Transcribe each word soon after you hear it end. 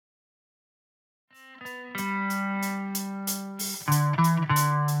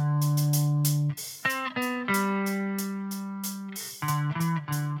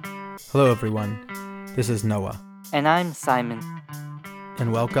Hello, everyone. This is Noah, And I'm Simon.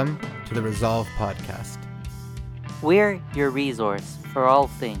 and welcome to the Resolve Podcast. We're your resource for all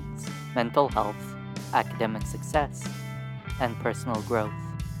things mental health, academic success, and personal growth.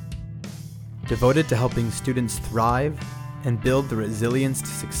 Devoted to helping students thrive and build the resilience to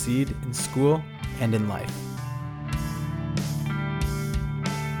succeed in school and in life.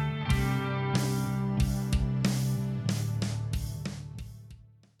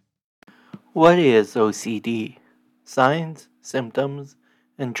 What is OCD? Signs, symptoms,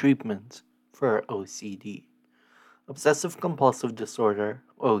 and treatments for OCD. Obsessive compulsive disorder,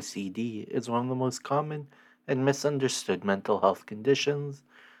 OCD, is one of the most common and misunderstood mental health conditions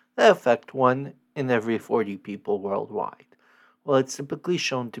that affect 1 in every 40 people worldwide. While it's typically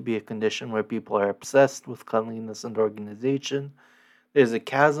shown to be a condition where people are obsessed with cleanliness and organization, there's a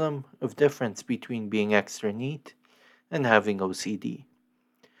chasm of difference between being extra neat and having OCD.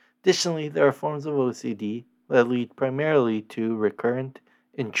 Additionally, there are forms of OCD that lead primarily to recurrent,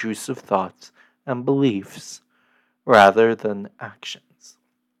 intrusive thoughts and beliefs rather than actions.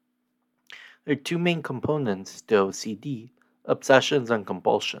 There are two main components to OCD: obsessions and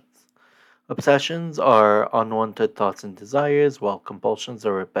compulsions. Obsessions are unwanted thoughts and desires, while compulsions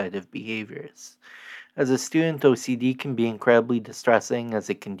are repetitive behaviors. As a student, OCD can be incredibly distressing as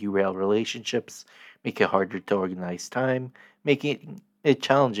it can derail relationships, make it harder to organize time, making it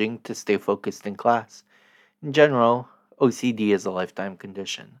challenging to stay focused in class. In general, OCD is a lifetime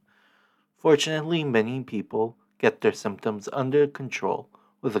condition. Fortunately, many people get their symptoms under control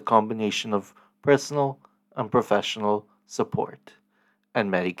with a combination of personal and professional support and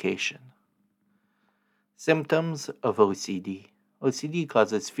medication. Symptoms of OCD. OCD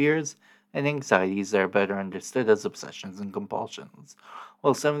causes fears and anxieties that are better understood as obsessions and compulsions.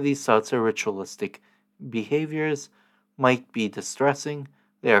 While some of these thoughts are ritualistic behaviors, might be distressing,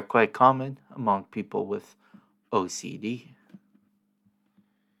 they are quite common among people with OCD.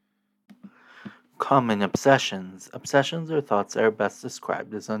 Common obsessions. Obsessions are thoughts that are best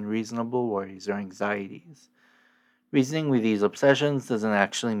described as unreasonable worries or anxieties. Reasoning with these obsessions doesn't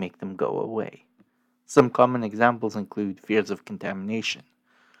actually make them go away. Some common examples include fears of contamination,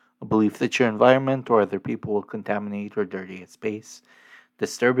 a belief that your environment or other people will contaminate or dirty a space,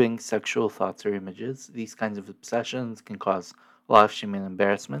 disturbing sexual thoughts or images. These kinds of obsessions can cause a lot of shame and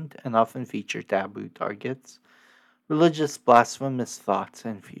embarrassment and often feature taboo targets. Religious blasphemous thoughts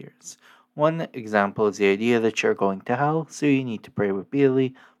and fears. One example is the idea that you're going to hell, so you need to pray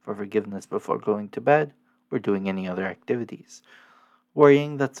repeatedly for forgiveness before going to bed or doing any other activities.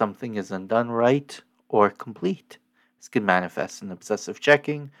 Worrying that something isn't done right or complete. This can manifest in obsessive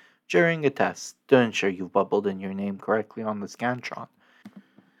checking during a test to ensure you've bubbled in your name correctly on the Scantron.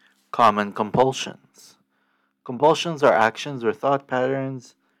 Common compulsions. Compulsions are actions or thought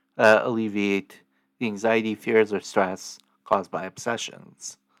patterns that alleviate the anxiety, fears, or stress caused by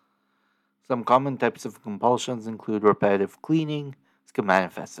obsessions. Some common types of compulsions include repetitive cleaning. This can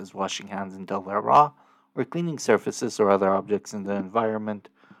manifest as washing hands until they're raw, or cleaning surfaces or other objects in the environment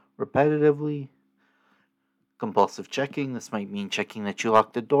repetitively. Compulsive checking. This might mean checking that you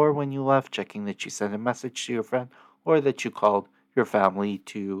locked the door when you left, checking that you sent a message to your friend, or that you called your family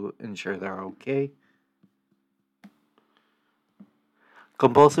to ensure they're okay.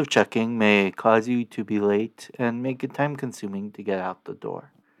 Compulsive checking may cause you to be late and make it time consuming to get out the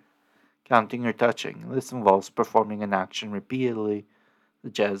door. Counting or touching. This involves performing an action repeatedly,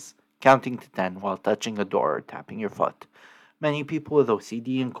 such as counting to 10 while touching a door or tapping your foot. Many people with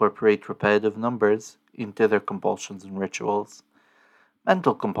OCD incorporate repetitive numbers into their compulsions and rituals.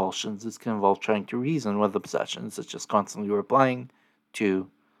 Mental compulsions. This can involve trying to reason with obsessions, such as constantly replying to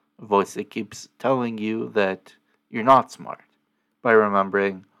a voice that keeps telling you that you're not smart, by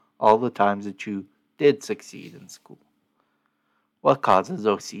remembering all the times that you did succeed in school. What causes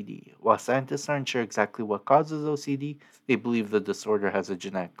OCD? While scientists aren't sure exactly what causes OCD, they believe the disorder has a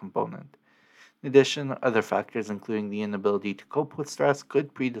genetic component. In addition, other factors, including the inability to cope with stress,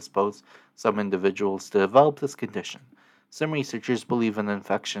 could predispose some individuals to develop this condition. Some researchers believe an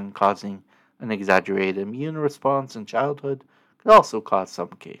infection causing an exaggerated immune response in childhood could also cause some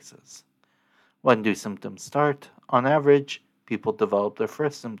cases. When do symptoms start? On average, people develop their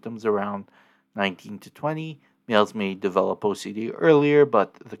first symptoms around 19 to 20. Males may develop OCD earlier,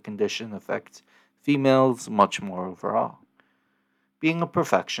 but the condition affects females much more overall. Being a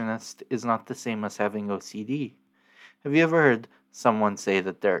perfectionist is not the same as having OCD. Have you ever heard someone say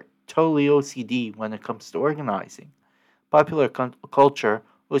that they're totally OCD when it comes to organizing? Popular culture,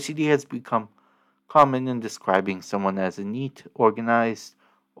 OCD has become common in describing someone as a neat, organized,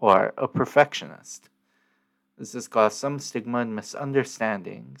 or a perfectionist. This has caused some stigma and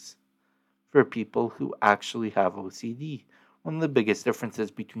misunderstandings for people who actually have OCD. One of the biggest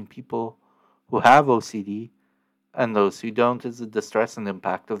differences between people who have OCD and those who don't is the distress and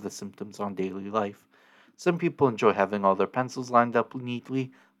impact of the symptoms on daily life. Some people enjoy having all their pencils lined up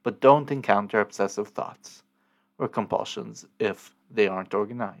neatly, but don't encounter obsessive thoughts or compulsions if they aren't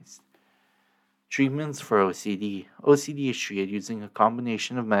organized. Treatments for OCD. OCD is treated using a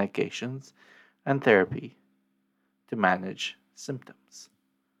combination of medications and therapy to manage symptoms.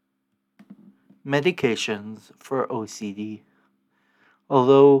 Medications for OCD.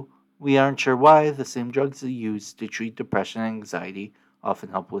 Although we aren't sure why, the same drugs used to treat depression and anxiety often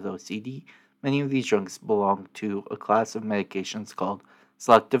help with OCD. Many of these drugs belong to a class of medications called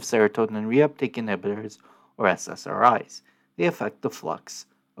selective serotonin reuptake inhibitors, or SSRIs. They affect the flux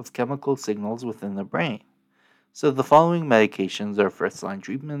of chemical signals within the brain. So the following medications are first-line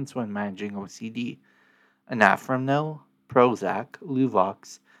treatments when managing OCD: anafranil, Prozac,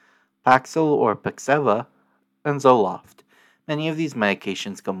 Luvox, Paxil or Paxeva, and Zoloft. Many of these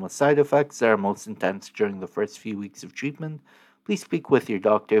medications come with side effects that are most intense during the first few weeks of treatment. Please speak with your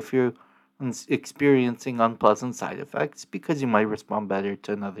doctor if you're experiencing unpleasant side effects, because you might respond better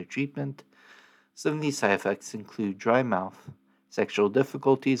to another treatment. Some of these side effects include dry mouth, sexual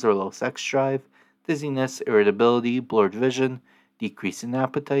difficulties or low sex drive, dizziness, irritability, blurred vision, decrease in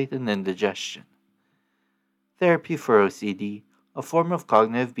appetite, and indigestion. Therapy for OCD. A form of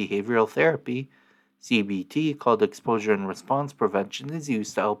cognitive behavioral therapy, CBT, called exposure and response prevention, is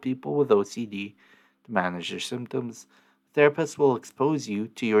used to help people with OCD to manage their symptoms. Therapists will expose you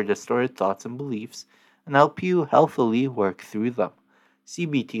to your distorted thoughts and beliefs and help you healthily work through them.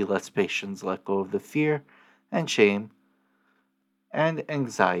 CBT lets patients let go of the fear and shame and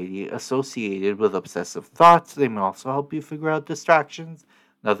anxiety associated with obsessive thoughts. They may also help you figure out distractions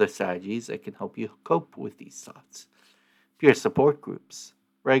and other strategies that can help you cope with these thoughts. Peer support groups.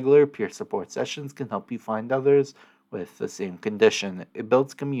 Regular peer support sessions can help you find others with the same condition. It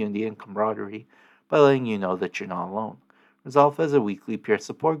builds community and camaraderie by letting you know that you're not alone. Resolve has a weekly peer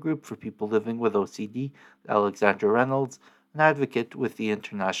support group for people living with OCD that Alexandra Reynolds, an advocate with the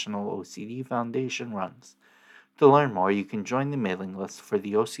International OCD Foundation, runs. To learn more, you can join the mailing list for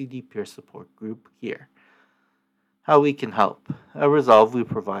the OCD peer support group here. How we can help. At Resolve, we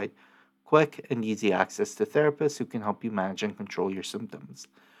provide quick and easy access to therapists who can help you manage and control your symptoms.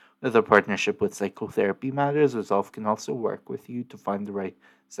 With a partnership with Psychotherapy Matters, Resolve can also work with you to find the right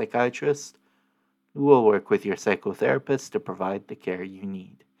psychiatrist who will work with your psychotherapist to provide the care you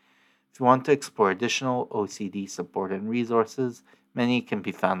need. If you want to explore additional OCD support and resources, many can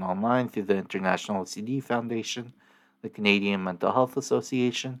be found online through the International OCD Foundation, the Canadian Mental Health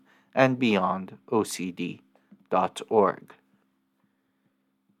Association, and beyondocd.org.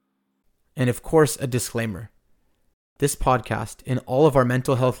 And of course, a disclaimer. This podcast and all of our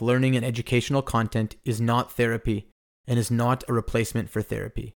mental health learning and educational content is not therapy and is not a replacement for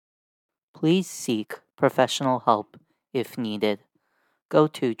therapy. Please seek professional help if needed. Go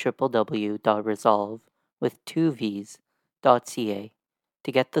to www.resolve.ca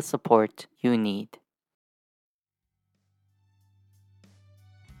to get the support you need.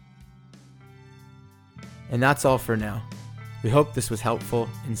 And that's all for now. We hope this was helpful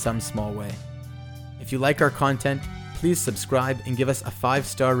in some small way. If you like our content, please subscribe and give us a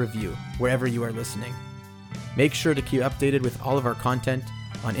 5-star review wherever you are listening. Make sure to keep updated with all of our content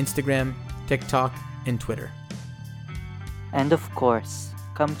on Instagram, TikTok, and Twitter. And of course,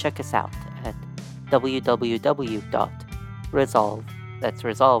 come check us out at www.resolve, that's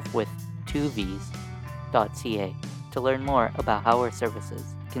resolve with 2 V's.ca, to learn more about how our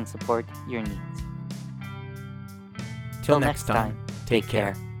services can support your needs. Till next time, take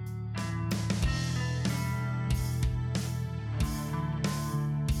care.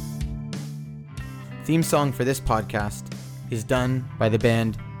 Theme song for this podcast is done by the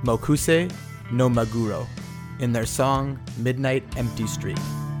band Mokuse no Maguro in their song Midnight Empty Street.